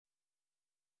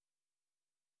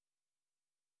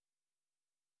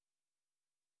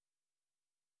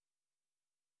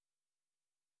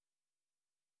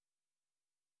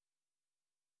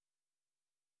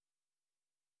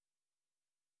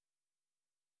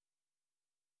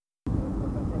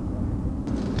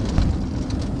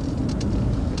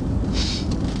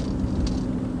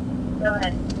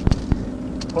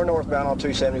We're northbound on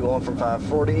 271 from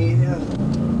 540,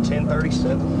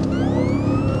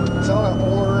 1037. It's on an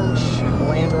orange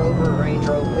Land Rover, Range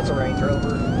Rover. It's a Range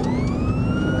Rover.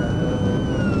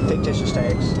 Fictitious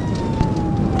tags.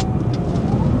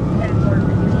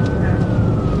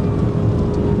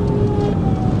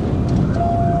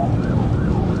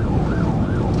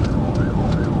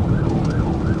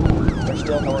 They're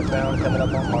still northbound, coming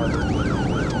up on Harbor.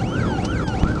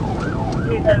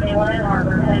 271 in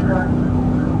Harbor, 10-4.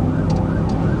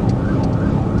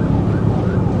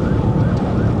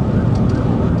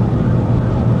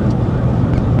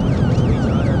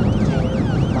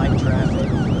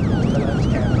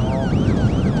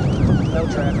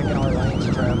 Traffic in our lanes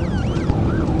of travel.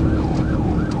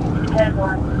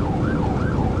 10-4.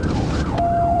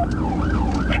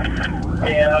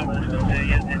 Yeah, I'm listening to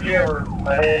you. Did you ever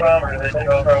head from or did they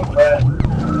go across the back?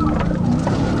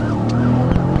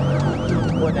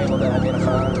 Wasn't able to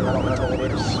identify. I don't know who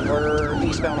it is. We're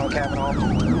eastbound on Kavanaugh.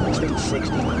 Speed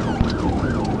 60.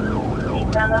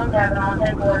 Eastbound on Kavanaugh,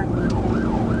 10-4.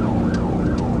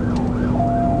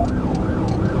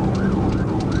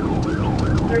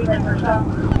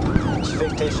 It's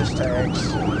fictitious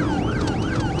tags.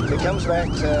 If it comes back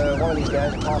to one of these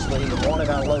guys, it possibly wanted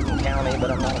out of Logan County,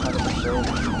 but I'm not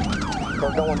 100%.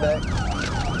 We're going back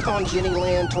on Jenny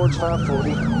Land towards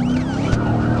 540.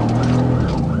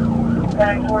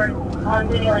 Back towards,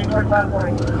 on Jenny Land towards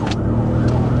 540.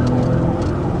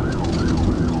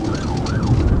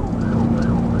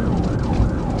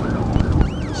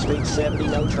 Speed 70,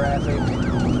 no traffic.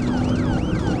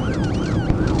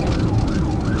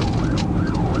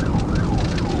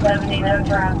 70, no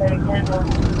traffic, 10-4.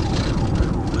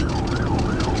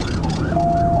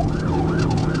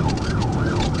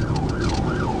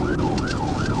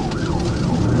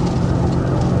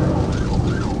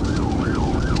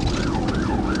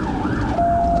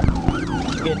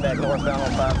 Getting back northbound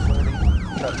on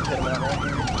 540. Try to pit them out right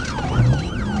here.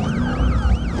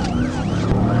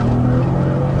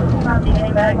 Copy,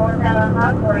 getting back northbound on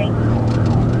 540.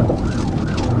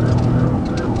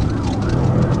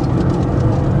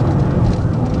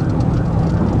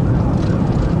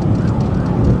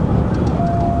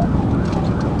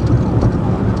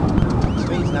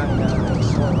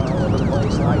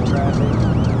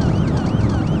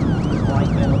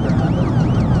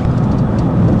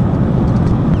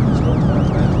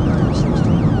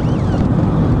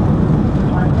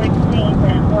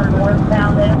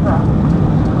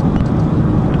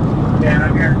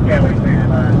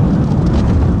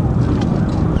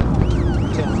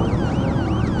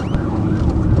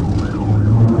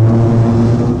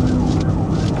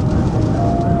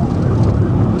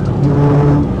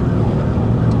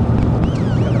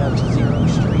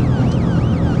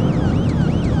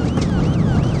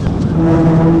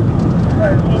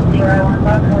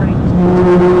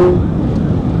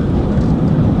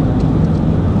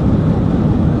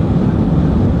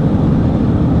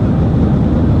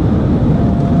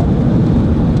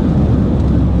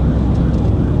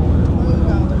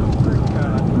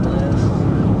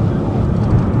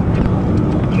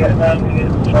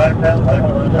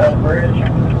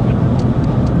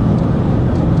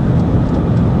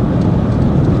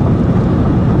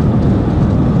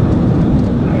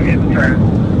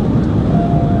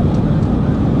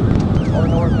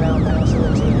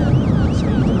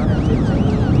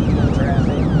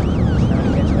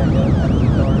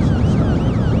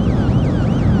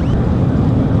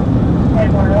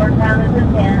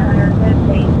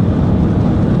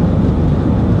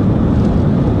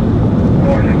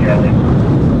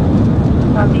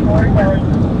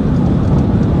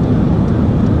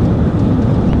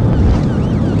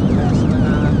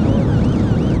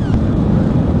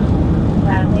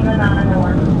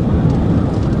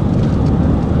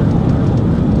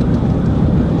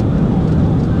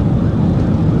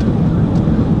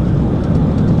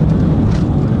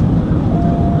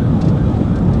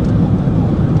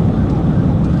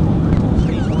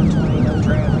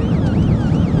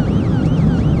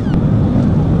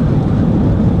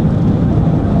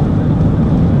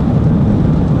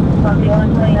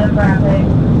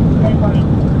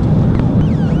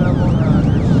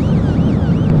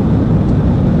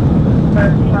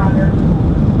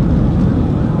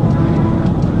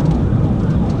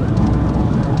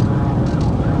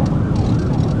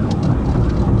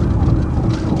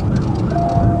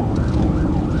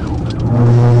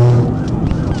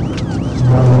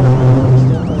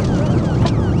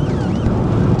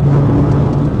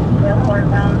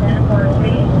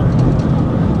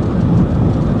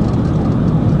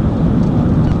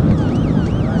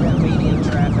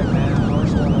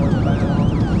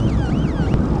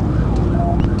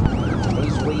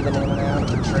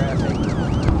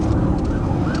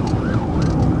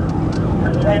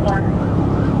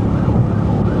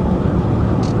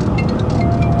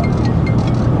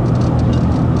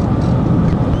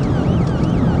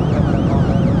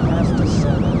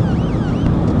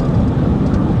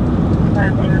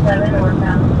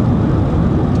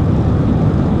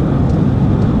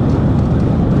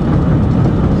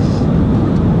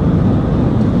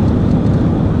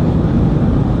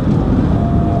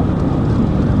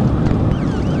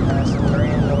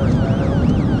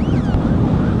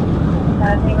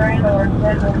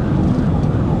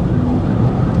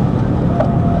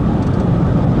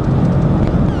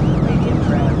 Medium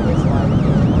traffic is light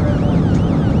again. We're at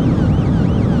 120.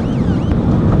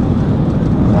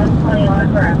 120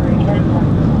 on traffic, 10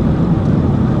 points.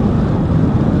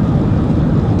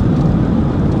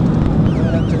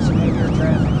 Going up to some heavier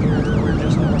traffic here. We're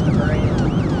just north of Range.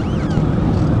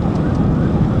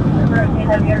 Approaching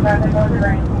heavier traffic on the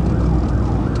range.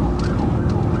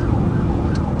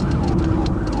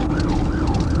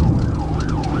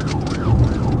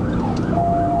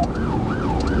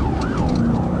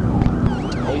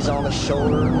 He's on the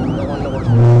shoulder going north.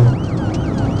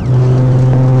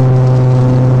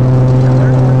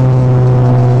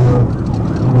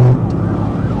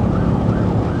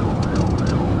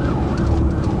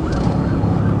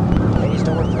 He's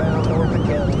northbound, north of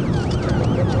Kelly.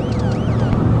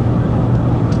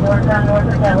 Northbound north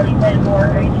of Kelly,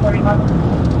 10-4, range 40 miles.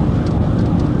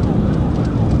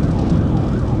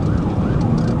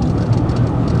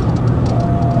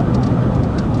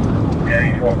 Yeah,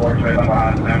 he's 4-4, straight on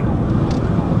behind him.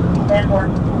 10-4.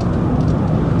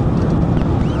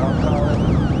 I'll call it.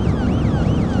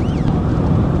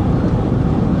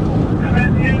 I'm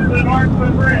at the end of the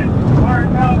Northwood Bridge. Mark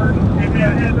Albert, give me a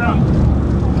heads up.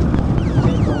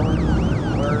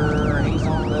 Where he's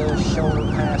on the shoulder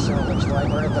pass, it looks like.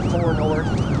 We're at the 4 north.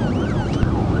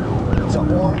 It's a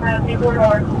orange. Passing 4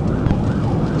 north.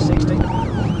 60.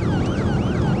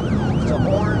 It's an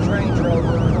orange Range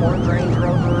Rover. Orange Range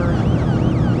Rover.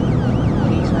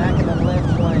 He's back in the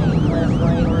left lane. Left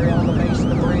lane. We're on the base of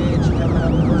the bridge coming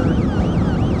over.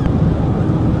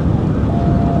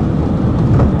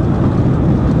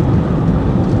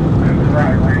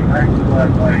 Right lane, next to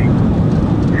left lane.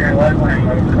 Your left lane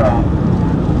over top.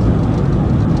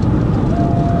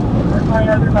 120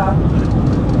 over top.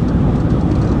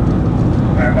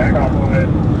 Alright, back off a little bit.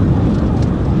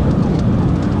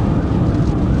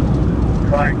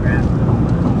 Flank, man.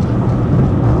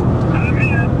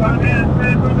 5 minutes,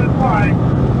 man, move this flank.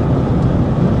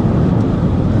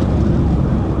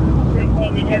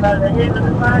 16, did you have a hit with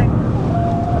the flag?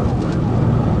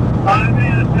 5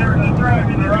 minutes, there was a truck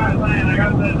in the right lane. I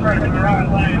got that truck in the right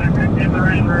lane. I couldn't get the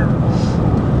Range Rover.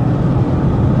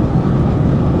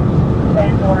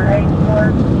 10-4,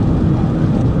 8-4.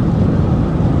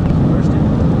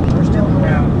 We're still north.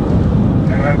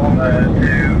 Yeah. And I'm on the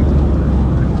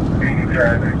 2 medium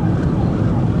traffic.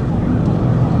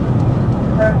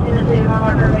 Approaching the 2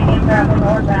 100 medium traffic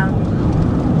northbound.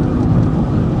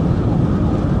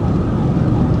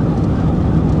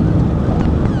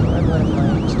 Red left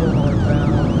lane. Still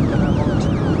northbound. Coming up on the 2.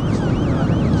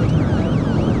 Speeding 118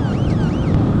 right now.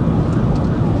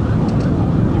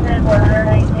 10-4,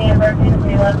 118, approaching the 2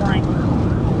 left lane.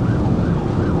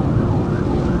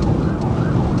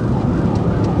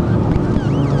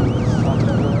 Walking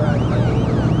over the right lane.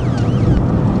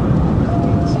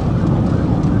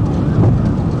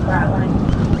 Right lane.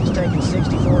 He's taking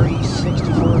 64 east,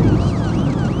 64 east.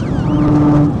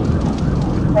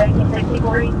 Taking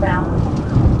 64 eastbound.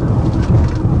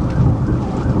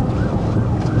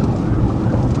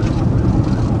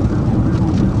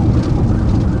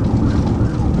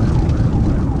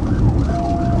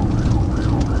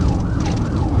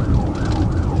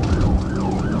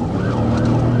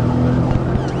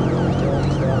 Still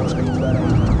eastbound, speed's about 80.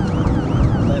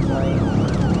 Left lane,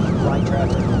 light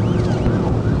traffic.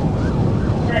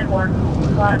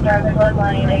 10-4. Light traffic left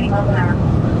lane, 80 miles an hour.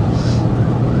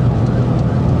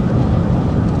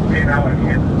 See, now when you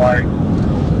get the light,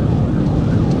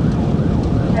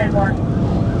 10-4.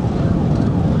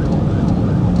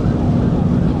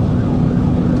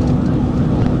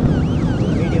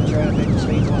 Medium traffic,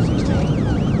 speed's 116.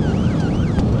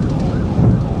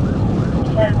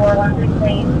 10-4,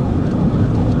 116.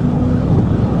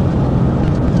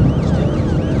 Still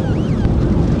eastbound.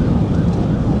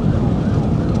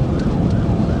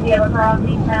 Do you have a cross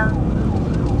eastbound?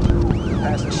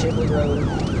 Past the Shipley Road.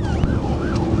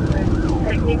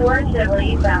 64 and Shipley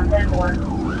eastbound, 10-4.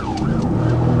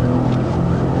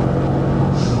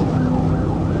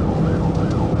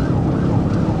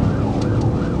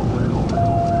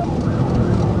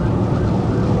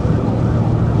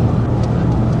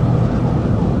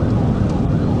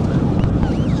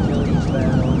 Still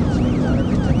eastbound, speed's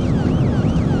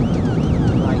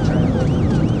 115. Light traffic.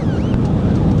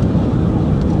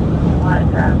 Light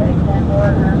traffic, 10-4,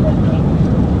 115.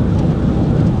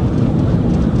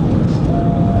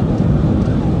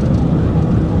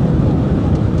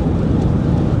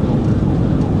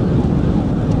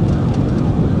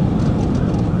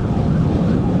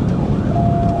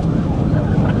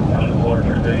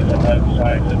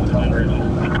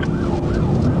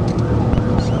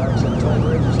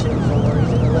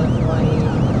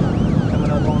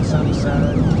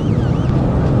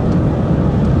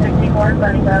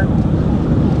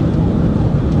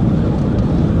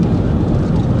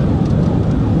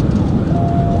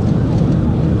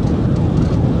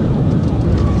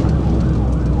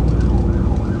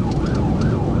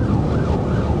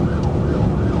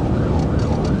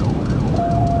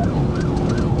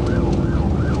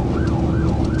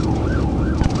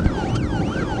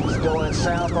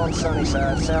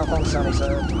 Sunnyside, south on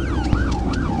Sunnyside.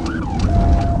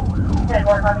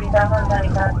 10-4, copy, south on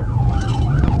Sunnyside.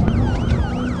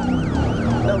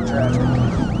 No traffic.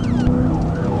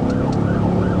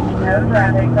 No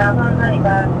traffic, south on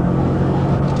Sunnyside.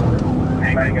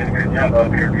 Anybody get a good jump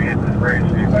up here if you hit this bridge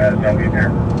too fast, y'all be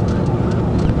there.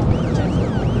 10-4.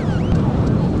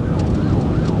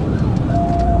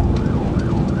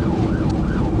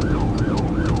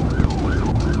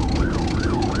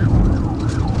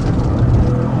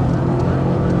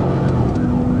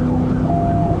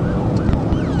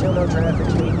 Still no traffic,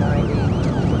 speed 90.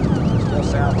 Still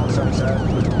south on Sunnyside.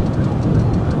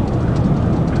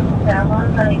 South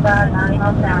on Sunnyside, 90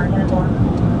 miles an hour,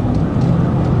 10-4.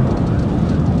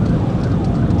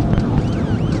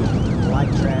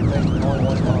 Light traffic, only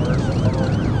one car so far.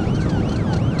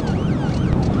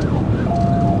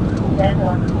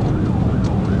 10-4.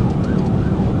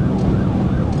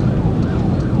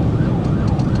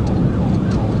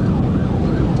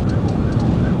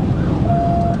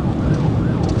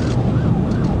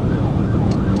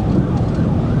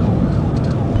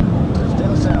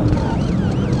 Still south.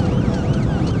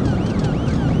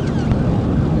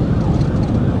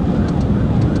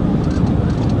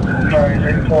 Sorry,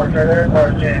 64, turn there,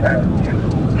 or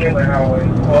Gateway Highway,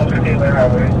 close to Gateway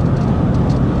Highway.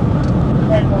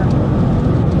 10-4.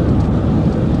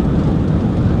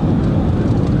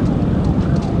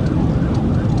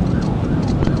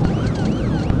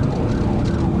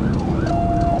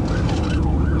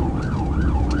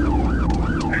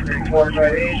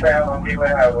 Right, eastbound on Gateway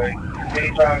Highway.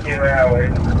 Eastbound Gateway Highway.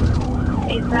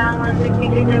 Eastbound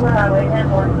 163 Gateway Highway,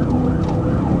 10-4.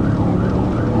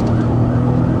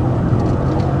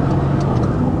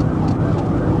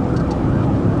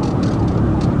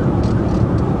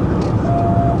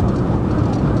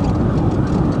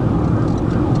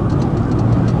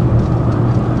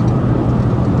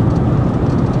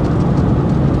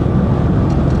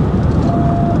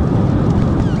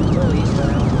 Still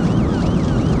eastbound.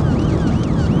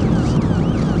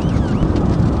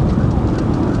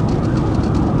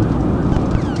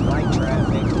 Light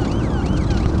traffic.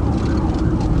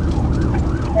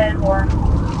 10-4.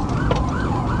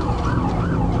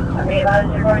 Okay, guys,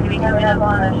 you're going to be coming up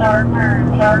on a sharp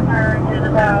turn to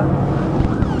the south.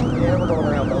 Yeah, we're going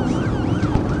around those.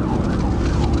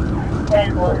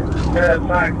 10-4. There's a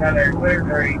sign down there, Clear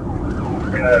Creek,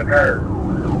 in a curve.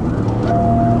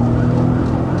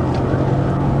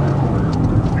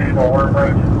 People were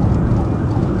approaching.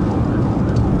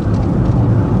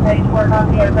 Page 4,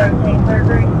 copy, approaching Clear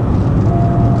Creek.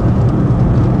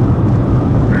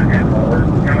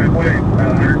 Coming quick,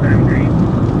 about 117.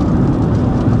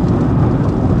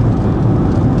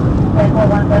 10-4,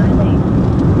 117.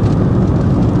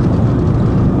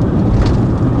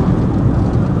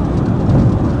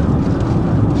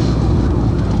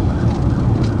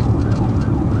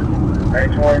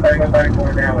 Page 4, back down there,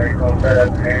 he's going to set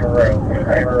up Hammer Road.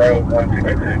 Hammer Road,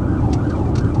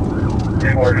 162.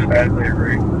 Then we're just past Clear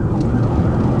Creek.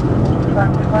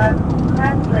 25,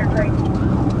 past Clear Creek.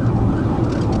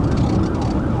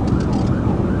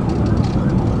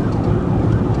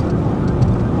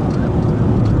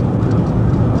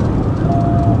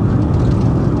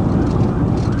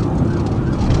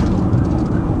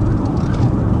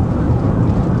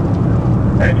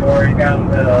 Page 4, he's down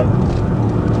the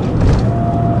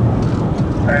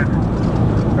past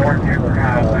North River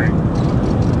Highway.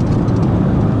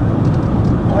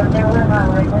 North River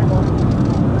Highway, 10-4.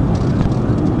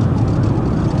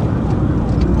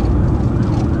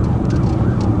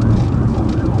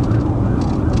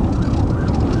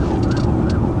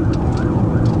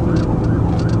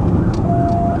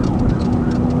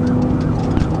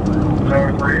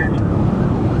 Lower Bridge.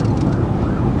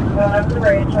 Going over the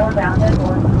bridge, going down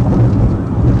 10-4.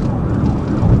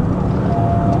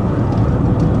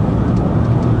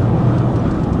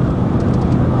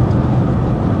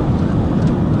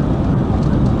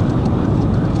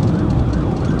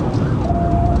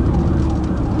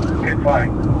 Good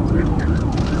fight.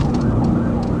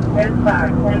 There's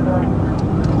 5, 10-4.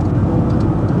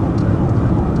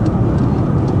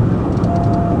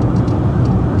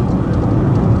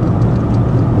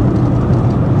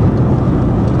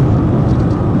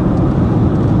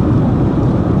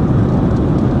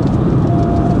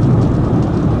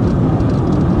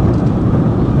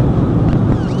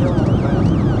 Still northbound.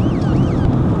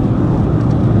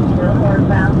 Still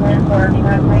northbound, 10-4, if you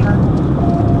guys hang on.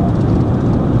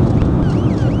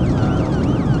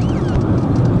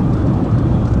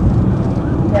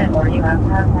 Or you have to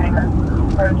have tanker.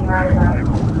 Approaching right about.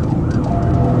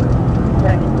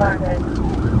 Second started.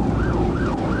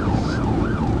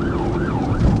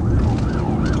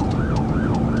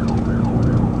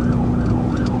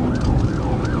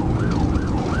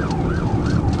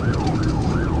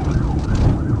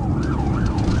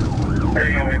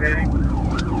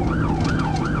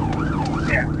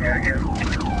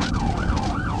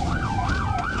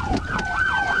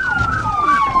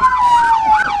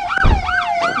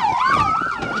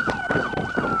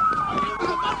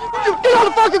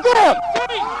 the ground!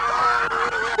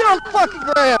 Get on the fucking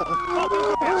ground!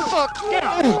 Fuck!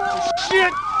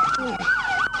 Shit!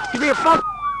 Give me a fuck!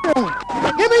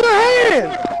 Give me your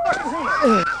hand!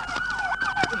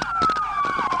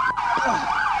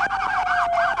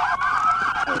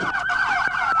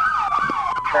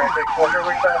 Traffic, what are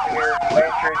we stopping here?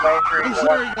 Main Street, Main Street. I'm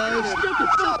sorry, guys. Shut the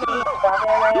fuck up.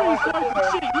 You ain't sorry for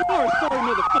shit. You are sorry,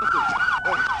 motherfucker.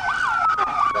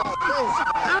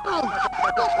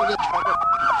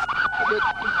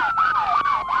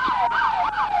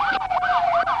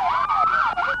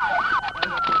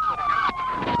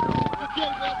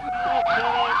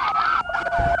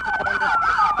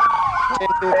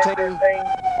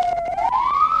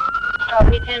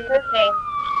 Copy 1015.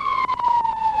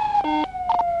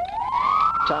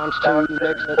 Times 2,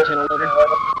 next up 10, 11.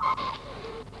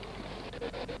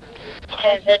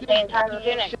 1015 times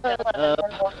 2 next to 11.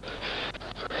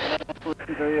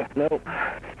 Nope.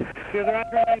 She has the right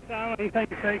to remain silent. Anything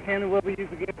you say can and will be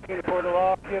used against you in the court of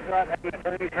law. She has the right to have an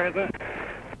attorney present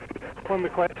when we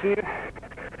question you.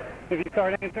 If you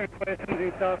start answering questions, you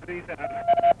can stop these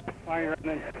while you're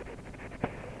running.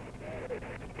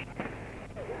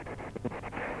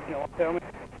 You want to tell me?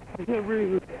 Yeah,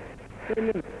 really.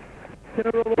 Can I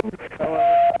roll over?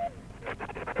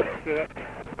 Do that.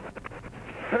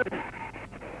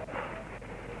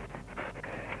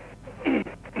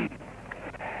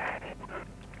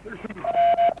 There's some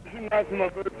nice in my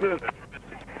boat, but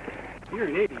You're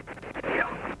an idiot.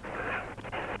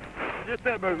 just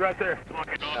that boat right there.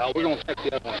 We're going to check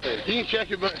the other one, too. You can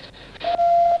check it, but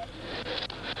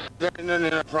there ain't nothing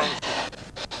in there, I promise you.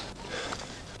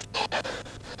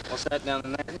 What's that down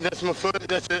in there? That's my foot.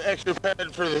 That's an extra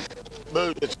pad for the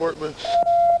boat that's worked with.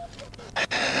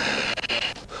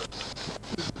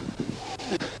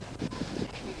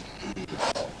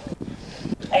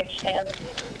 H10.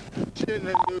 Shit,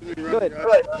 that moved me right. Good.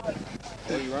 Right. Good.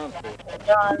 What are you running for?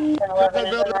 John, 1011 That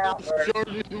is en route.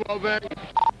 charges a while back.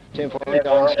 10 4. I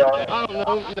don't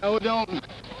know. No, it don't.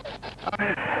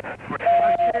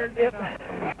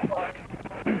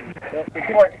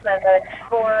 Report send back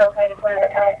 4, okay to clear the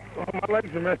house. Oh, my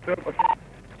legs are messed up.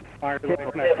 Fire the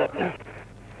legs messed up.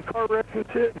 Car wrecks and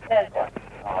shit. 10 4.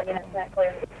 All units not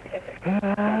clear.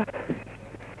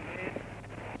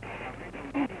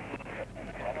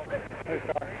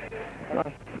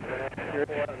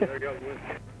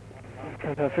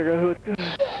 Trying to figure out who it's doing.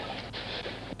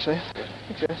 See?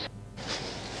 Yes.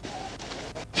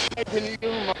 Hey, can you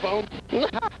give me my phone? Yep.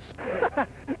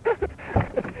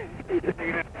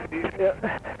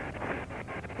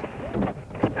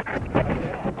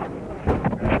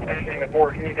 Anything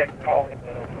before, can you take a call?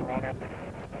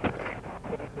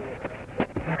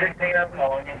 15, I'm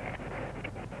calling you.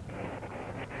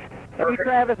 Are you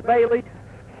Travis Bailey?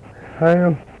 I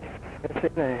am. That's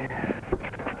it now.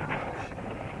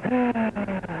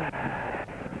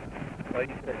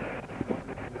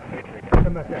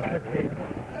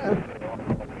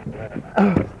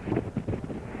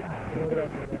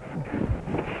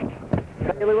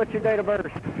 Bailey, what's your date of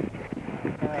birth?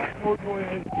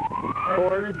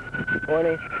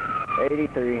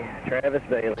 4/20/83. Travis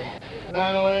Bailey.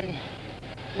 911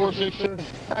 466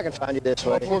 I can find you this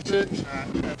way. 46.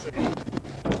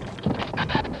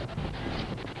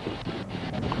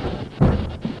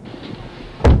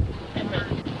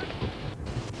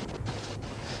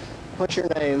 What's your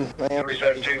name, ma'am?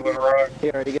 372 Little Rock.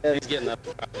 You already got it? He's getting up.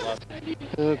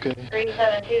 Okay.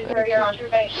 3720, you're on your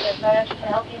base. Dispatch, can I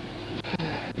help you?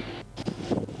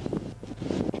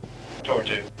 Door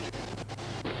 2.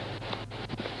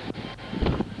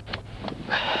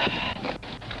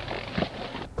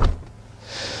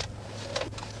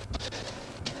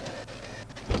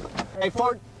 Hey,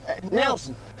 Ford,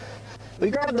 Nelson,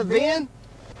 we grab the VIN?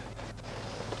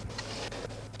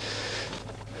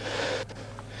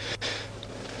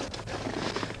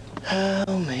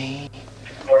 Oh, me.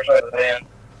 North side of the van.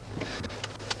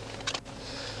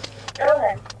 Go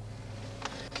ahead.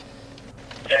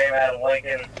 James Adam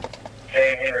Lincoln,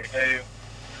 James Henry 2,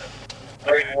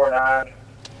 349,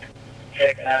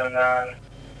 699,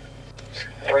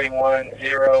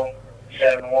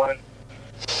 31071.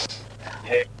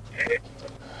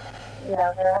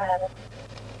 No, sir, I haven't.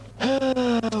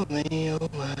 Oh, me, oh,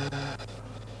 my.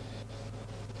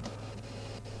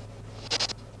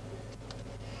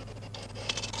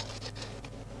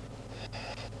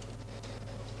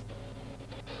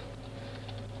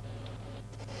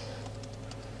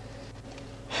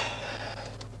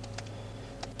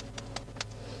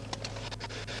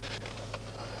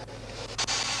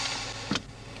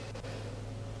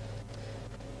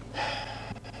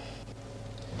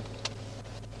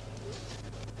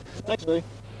 Thanks, buddy.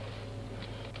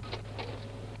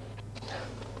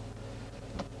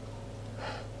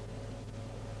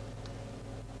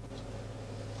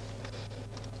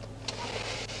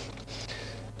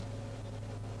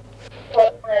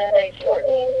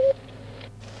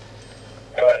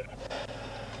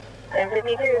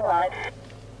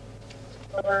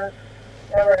 Rover,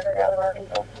 no record out of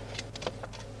Arkansas.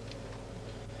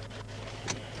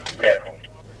 Yeah.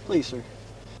 Please, sir.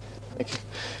 Thank you.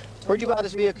 Where'd you buy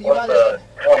this vehicle? You buy What's this?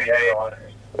 20A on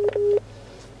it?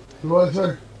 What,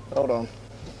 sir? Hold on.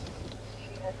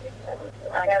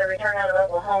 I got a return out of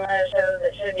Oklahoma. It shows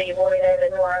it should be Boy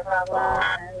David Noir 51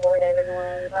 and Boy David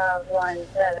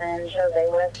 1517 shows a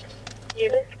West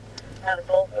Cubic out of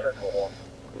Full.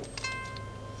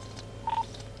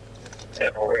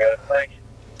 10-4, we got it. Thank you.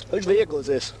 Whose vehicle is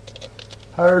this?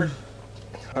 Hers.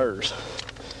 Hers.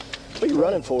 What are you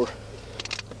running for?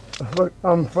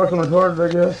 I'm fucking retarded,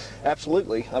 I guess.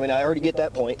 Absolutely. I mean, I already get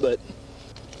that point, but...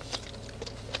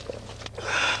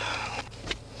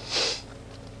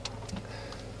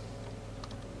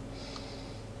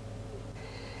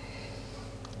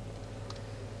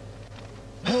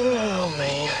 Oh,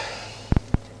 man.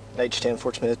 H10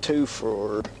 Fort Smith 2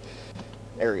 for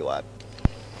area wide.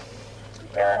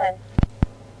 Go ahead.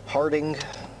 Harding,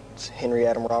 it's Henry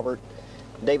Adam Robert.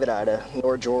 David Ida,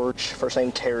 Nora George, first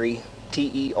name Terry,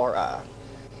 T-E-R-I.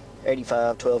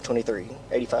 85-12-23.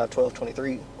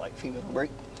 85-12-23, like female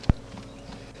break.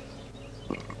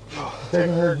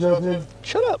 Taking her job in.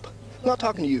 Shut up. I'm not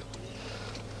talking to you.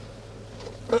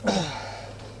 Go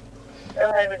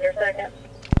ahead with your second.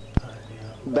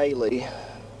 Bailey,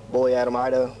 Boy Adam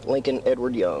Ida, Lincoln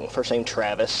Edward Young, first name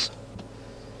Travis.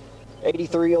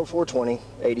 83-04-20.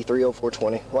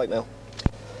 83-04-20, white male.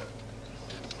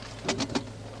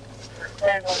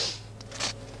 10-4.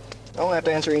 I don't have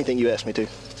to answer anything you ask me to.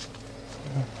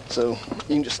 So,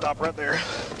 you can just stop right there.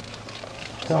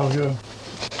 Sounds good.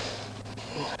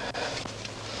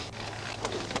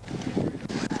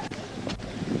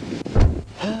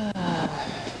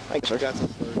 Thanks, sir. Got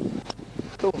some.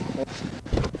 Cool. Thanks.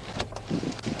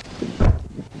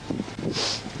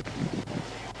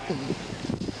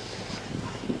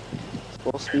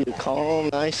 Supposed to be a calm,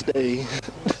 nice day.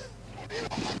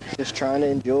 Just trying to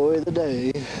enjoy the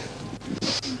day.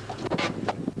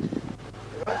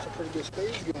 That's some pretty good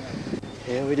speeds going.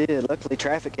 Yeah, we did. Luckily,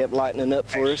 traffic kept lightening up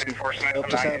for us and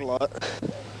helped us out a lot.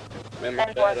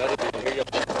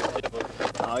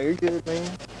 Oh, you're good,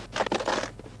 man.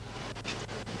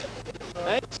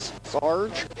 Thanks,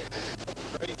 Sarge.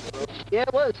 Yeah,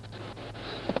 it was.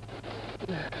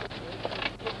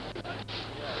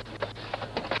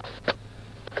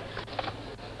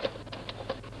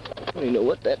 I don't even know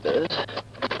what that does.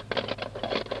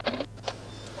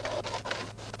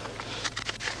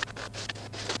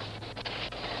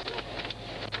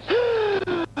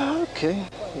 Okay,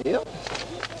 yep.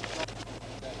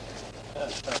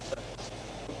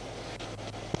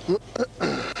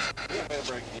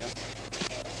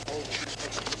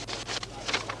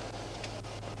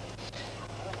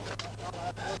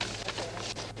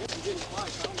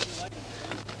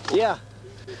 Yeah.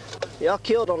 Y'all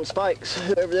killed on the spikes,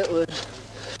 whoever that was.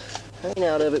 Hang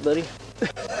out of it, buddy.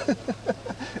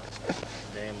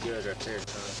 Damn good right there,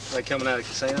 son. Like coming out of the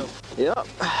casino? Yep.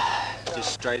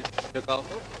 Just straight took off?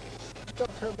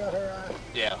 Talk to her about her eye.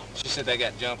 Yeah. She said they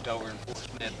got jumped over in Fort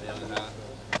Smith the other night.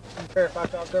 You care if I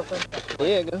talk to her friend?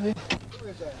 Yeah, go ahead. Who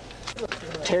is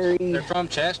that? Terry. They're from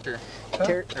Chester. Huh?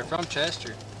 Terry. They're from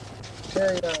Chester.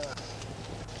 Terry,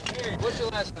 Terry, what's your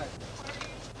last name?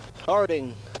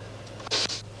 Harding.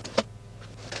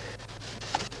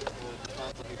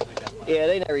 Yeah,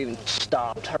 they never even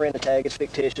stopped. I ran the tag, it's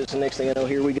fictitious, and next thing I know,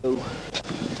 here we go.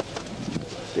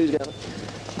 Who's got it?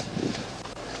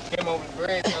 Came over the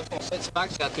bridge. I was going to set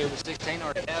spikes out there with 16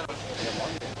 or 7.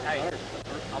 Hey,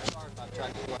 I'm sorry if I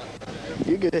tried to go out.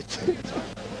 You good.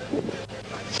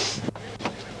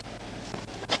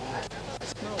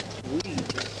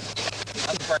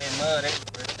 I'm spraying mud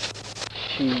everywhere.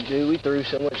 Shoot, dude, we threw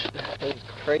so much. It was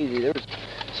crazy. There was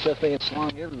stuff being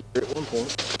slung everywhere at one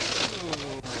point.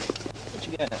 What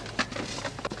you got?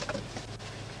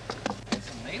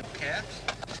 Some needle caps.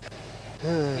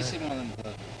 Let me see one of them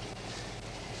gloves.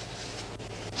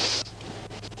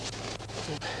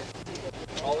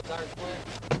 All the tires clear?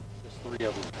 There's 3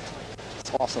 of them.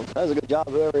 It's awesome. That was a good job,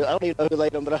 whoever. I don't even know who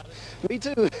laid them, but me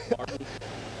too.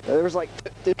 There was like,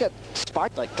 they got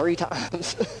spiked like 3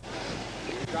 times.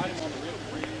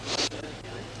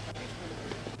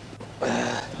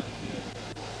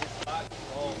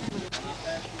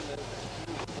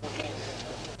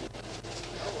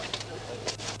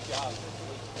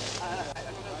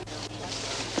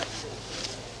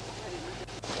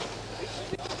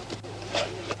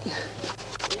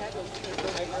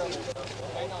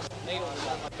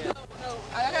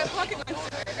 I got pocket knives in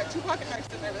there. I got 2 pocket knives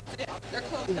in there. That's it. They're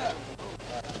closed up.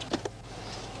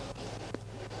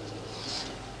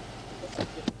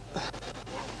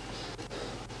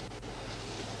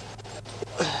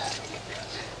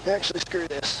 Actually, screw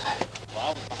this. Well, I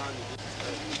was behind you.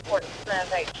 Fort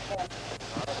Smith, H10.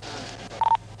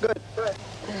 Good.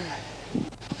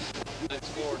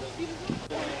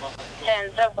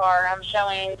 10 so far. I'm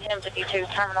showing 1052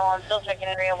 terminal. I'm still checking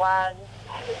area wide.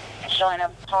 Showing a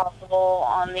possible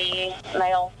on the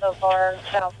mail so far,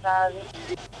 south side,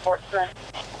 Fort Smith.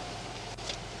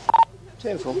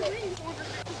 10-4.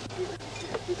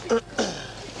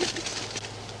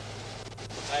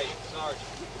 Hey, Sergeant.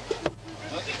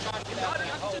 Was he trying to get out of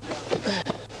that hole?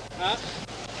 Huh?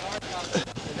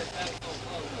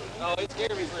 Oh, it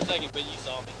scared me for a second, but you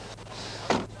saw me.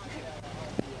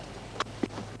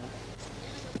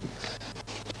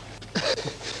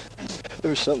 There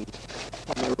was something,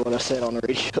 I remember what I said on the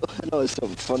radio. I know it's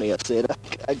something funny I said. I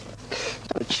kind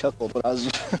of chuckled when I was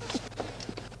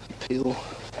peel.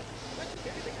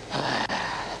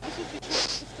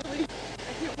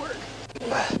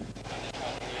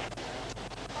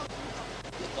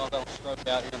 As long as I don't stroke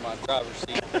out here in my driver's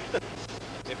seat.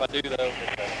 If I do, though.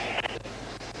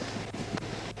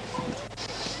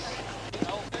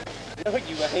 No,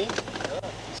 you ain't.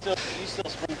 You still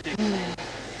spring chicken.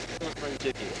 Spring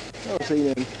chicken. I don't see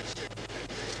him.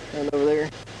 And over there,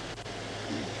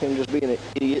 him just being an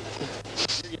idiot.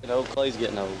 You're getting old. Clay's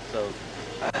getting old, so.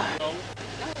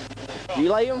 Do you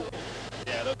like him?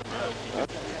 Yeah, those are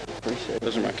Appreciate it.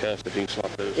 Those are my cuffs, if you can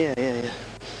swap those. Yeah.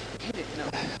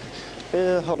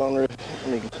 Yeah, hold on, let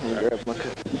me grab my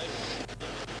cup.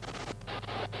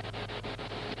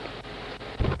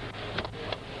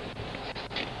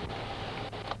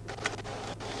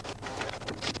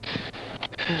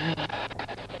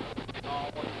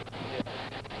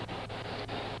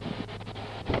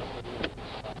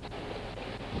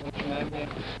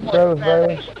 Travis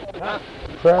Bailey.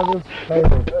 Travis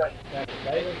Bailey.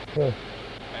 Yeah.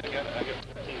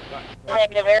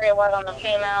 Negative area wide on the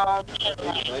female.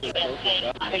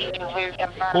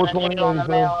 420 on the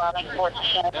male so. out of Fort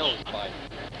Smith. That was like,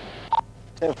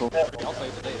 10-4. I'll say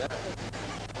today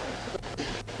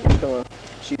that.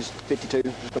 She's 52.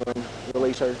 Just gonna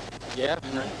release her. Yeah,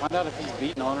 find out if he's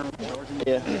beating on her.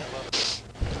 Yeah. I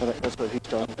think that's what he's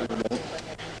talking about.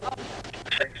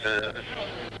 6,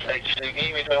 HC,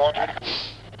 give me 21.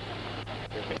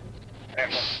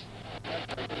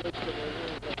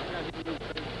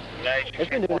 It's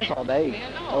been doing this all day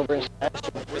over in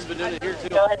Sebastian. It's been doing it here too.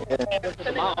 Go ahead.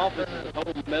 So my office is a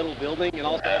whole metal building and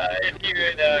all that. If you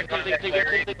would contact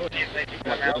Larry, do you think you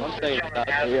come out I'm staying and out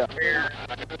have there, a beer?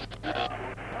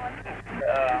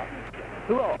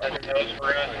 Who all? Let him know it's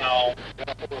for us and all.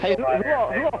 Hey, who all?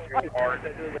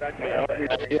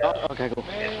 Okay, cool.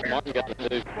 Martin got the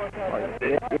two.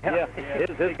 Yeah.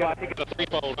 His bike, he got a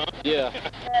threefold, huh? Yeah.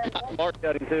 Martin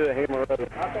got him two at Hammer Road.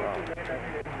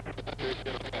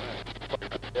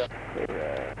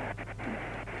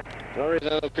 The only reason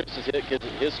I know Chris is hit because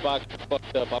his spike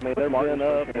fucked up. I mean, they're bent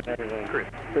up and everything.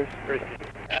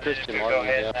 Christian Go Martin,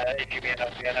 ahead yeah. and give me an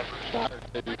LCN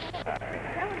number.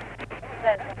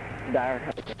 Dyer.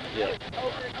 Yeah.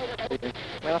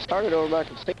 Man, I started over back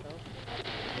in Stick.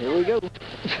 Here we go.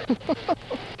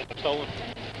 Stolen.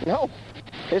 No,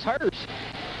 it's hers.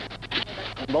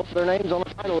 Both of their names on the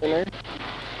title in there.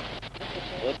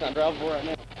 Well, it's not drivable right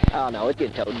now. Oh, no, it's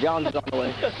getting towed. John's is on the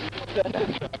way.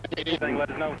 Anything, let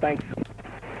us know. Thanks.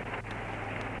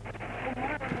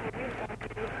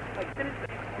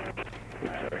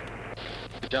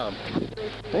 Good job.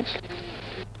 Thanks.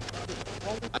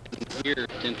 I'm here at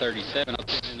 10:37. I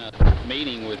was in a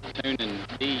meeting with Toon and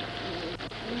D.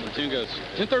 And Toon goes,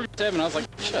 10:37. I was like,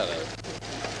 shut up.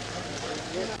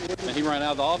 And he ran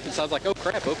out of the office. I was like, oh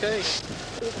crap, okay.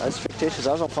 That's fictitious.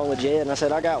 I was on the phone with Jed and I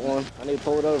said, I got one. I need to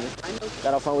pull it over.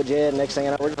 Got off the phone with Jed. Next thing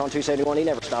I know, we're just on 271. He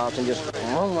never stops and just,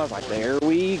 I was like, there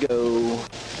we go.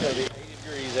 80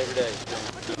 degrees every day.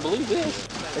 Couldn't believe this.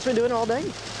 It's been doing it all day.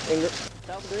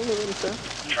 South of England and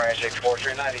stuff. Transit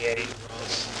 4398.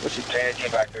 What's she,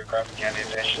 Came back through Crawford County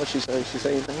attention. what's she say? She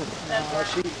say anything?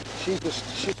 She's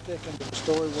sticking to the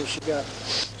story where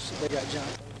they got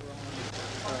jumped over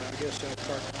on, I guess that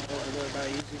parking lot over there by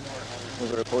Easy Mark. Was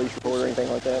there a police report or anything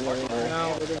like that, Marty? Or-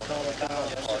 No, they didn't call the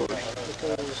cops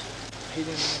because he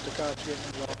didn't want the cops getting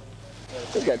involved.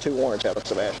 He's got 2 warrants out of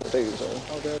Sebastian too, so.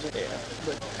 Oh, does it? Yeah.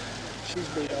 But she's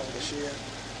beat all the shit.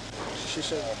 She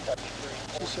said her back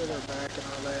and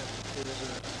all that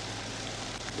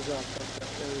is all fucked up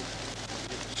too.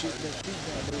 She's been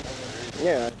moving.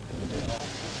 Yeah.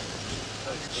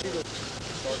 She looks.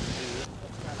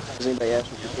 Does anybody ask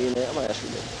me for DNA? I'm gonna ask you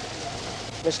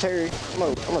that. Miss Terry,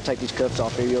 I'm gonna take these cuffs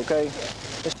off of you, okay?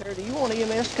 Miss Terry, do you want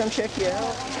EMS to come check you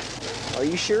out? Are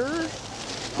you sure?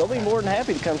 They'll be more than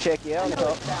happy to come check you out and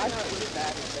talk.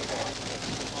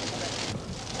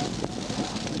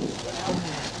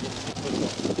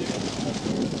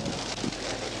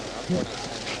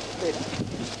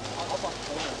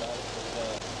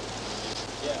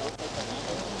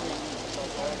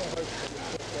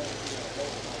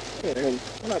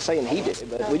 I'm not saying he did it,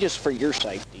 but we just for your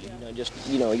safety, you know, just,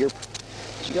 you know, you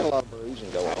got a lot of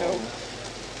bruising going on.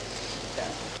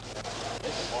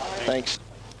 Thanks.